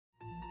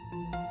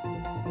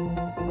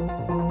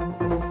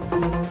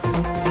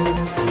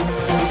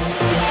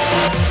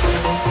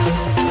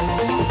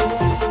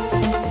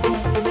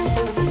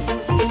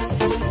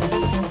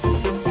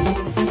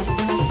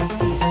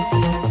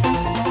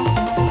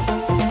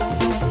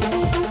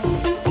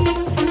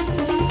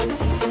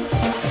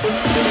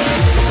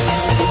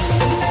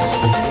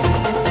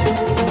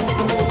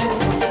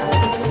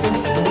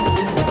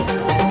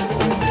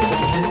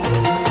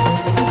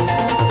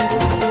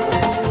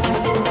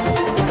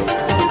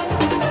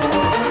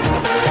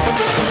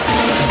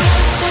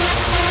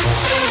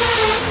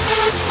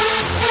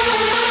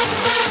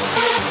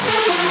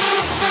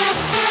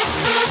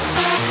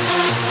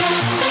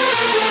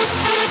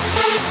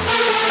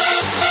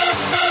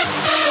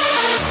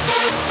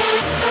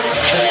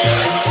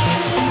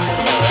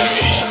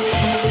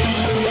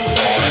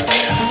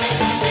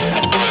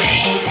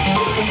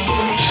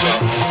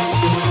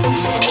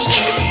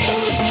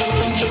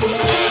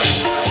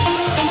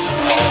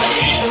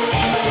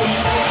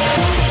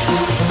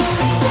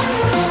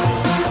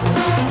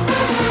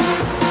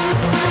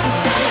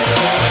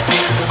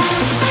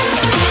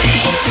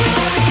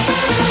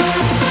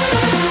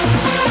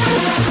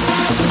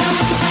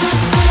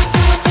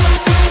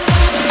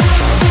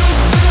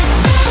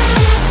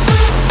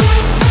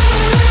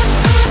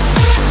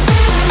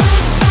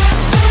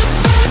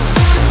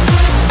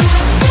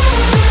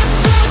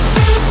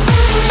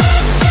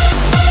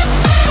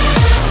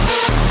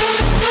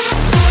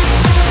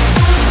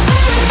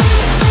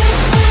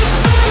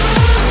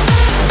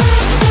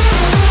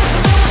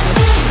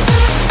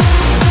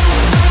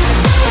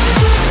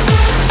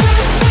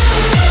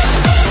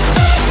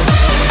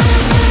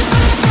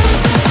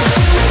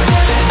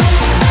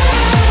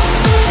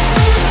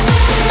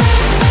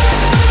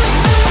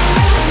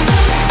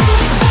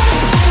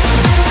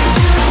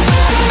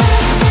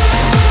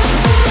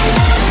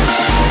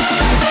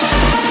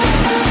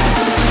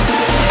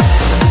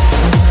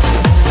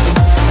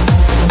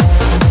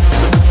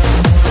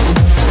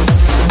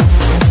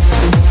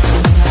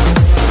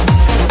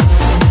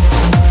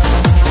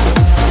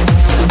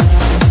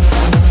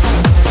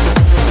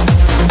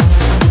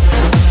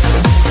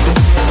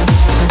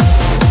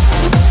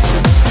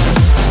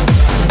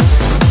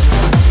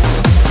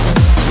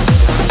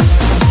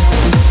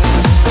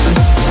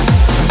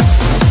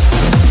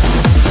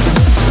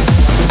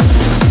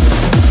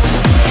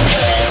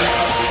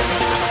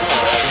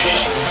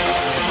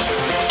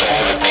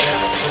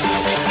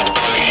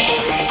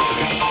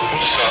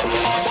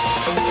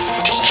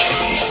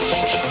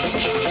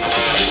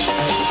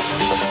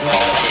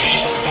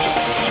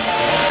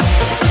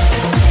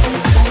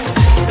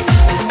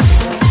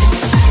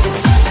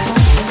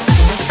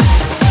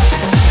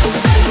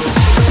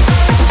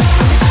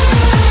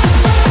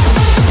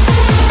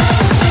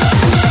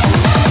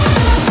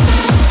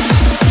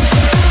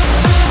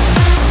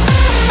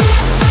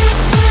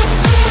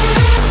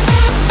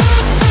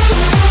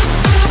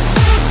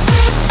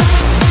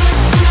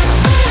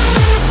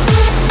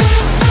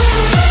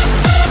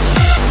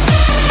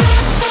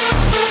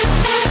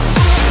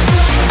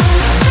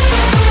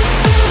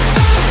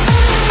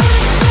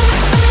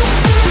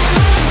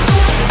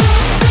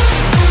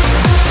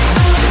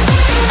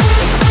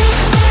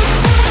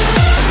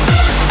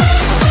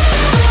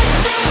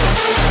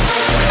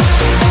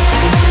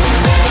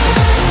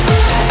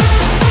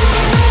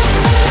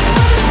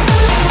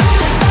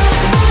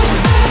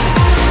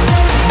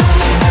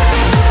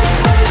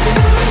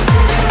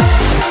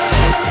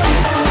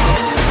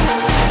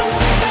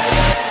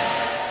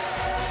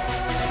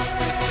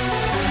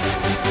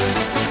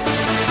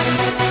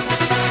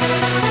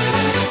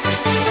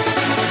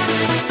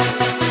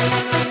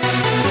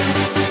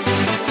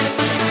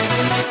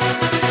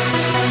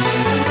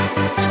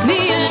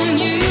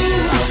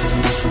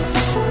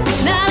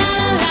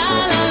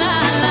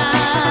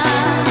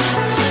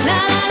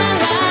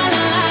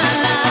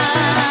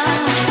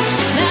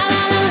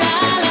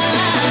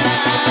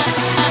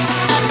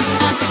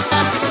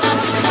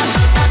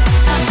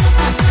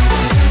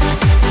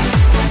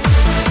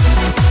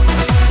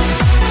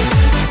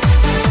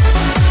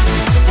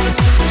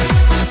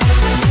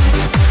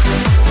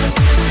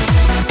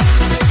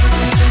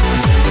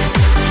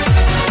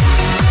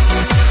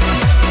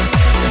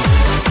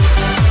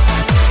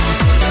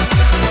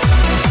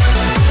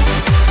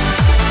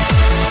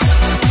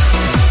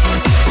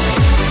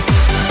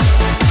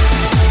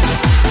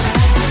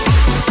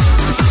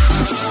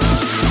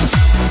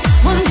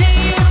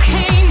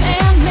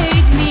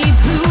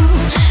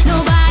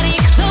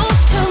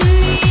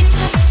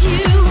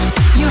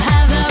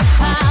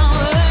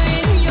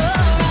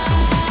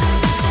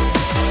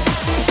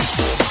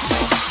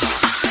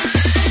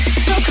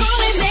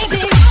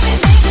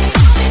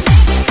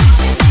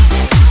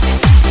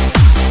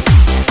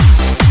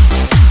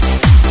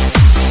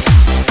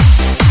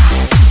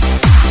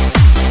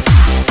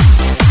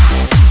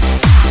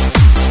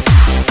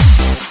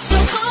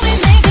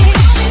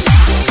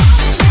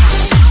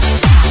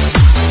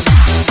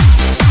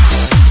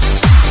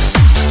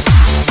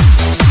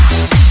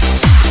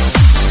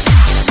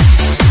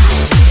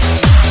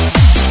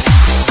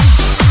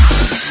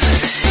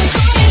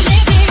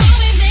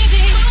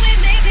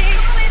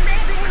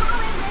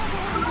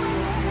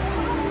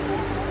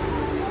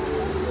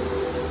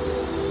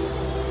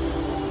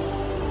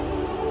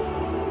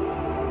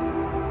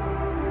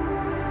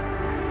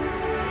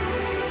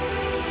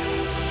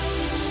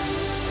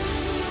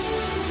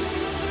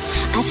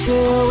I threw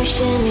a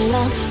wish in a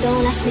well.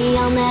 Don't ask me,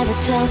 I'll never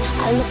tell.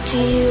 I looked to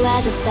you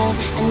as I fell,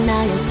 and now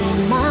you're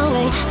in my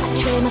way. I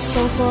trade my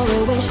soul for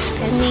a wish,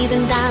 pennies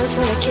and dimes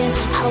for a kiss.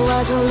 I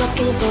wasn't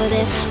looking for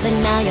this, but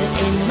now you're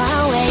in my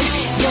way.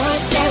 Your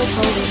stare was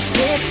holding,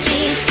 ripped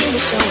jeans, skin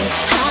was showing,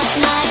 hot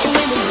night and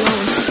wind was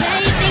blowing. Where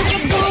you think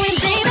you're going,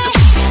 baby?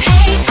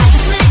 Hey, I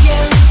just met you,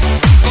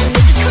 and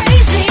this is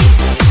crazy,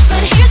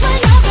 but here's my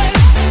number,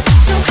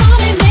 so call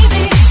me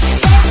maybe.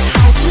 It's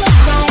hard to look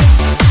right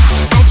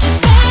at you,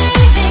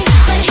 baby,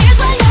 but here's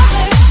my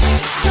number,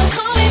 so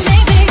call me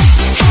maybe.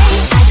 Hey,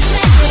 I just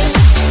met you,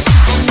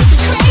 and this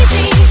is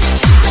crazy,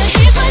 but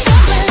here's my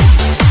number,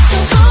 so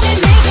call me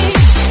maybe.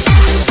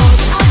 And all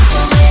the other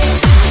boys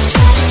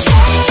try to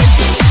chase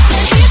me,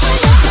 but here's my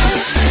number,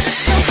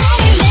 so call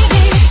me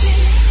maybe.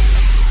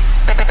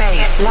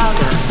 Bass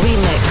Louder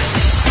Remix.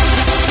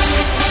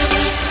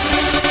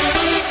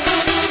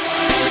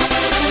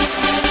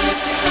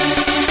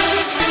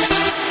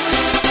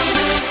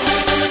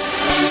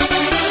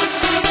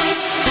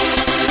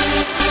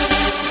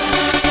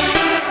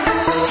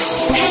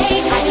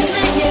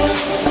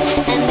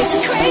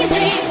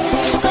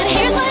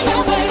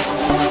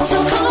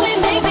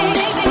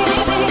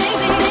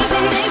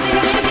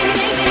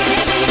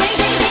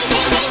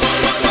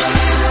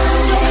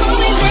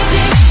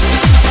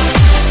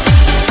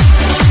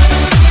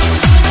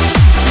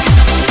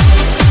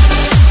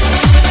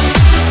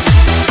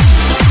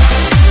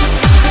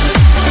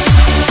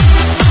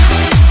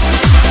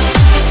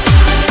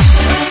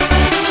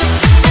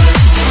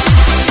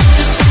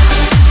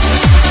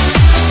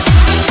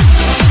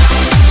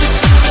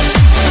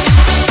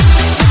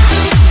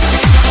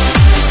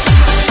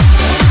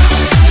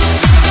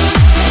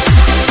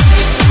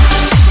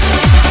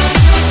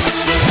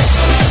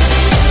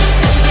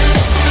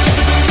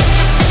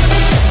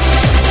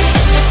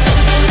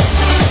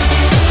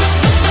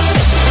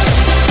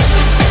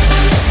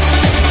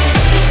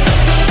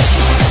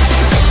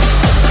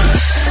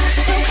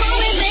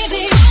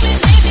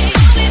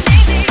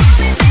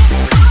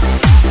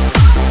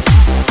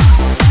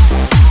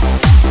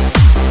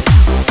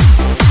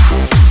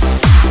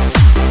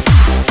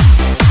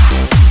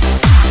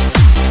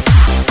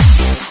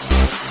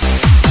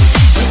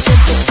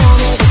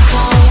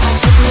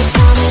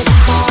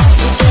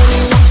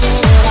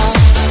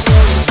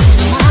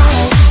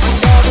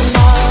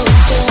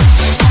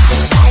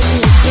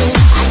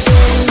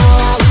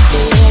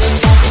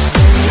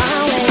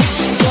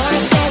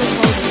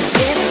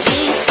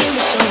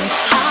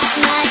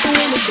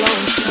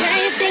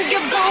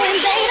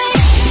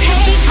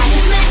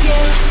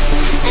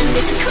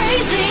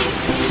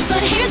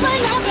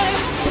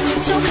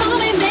 So call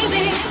me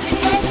maybe.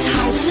 It's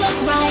hard to look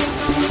right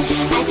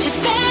at your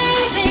face.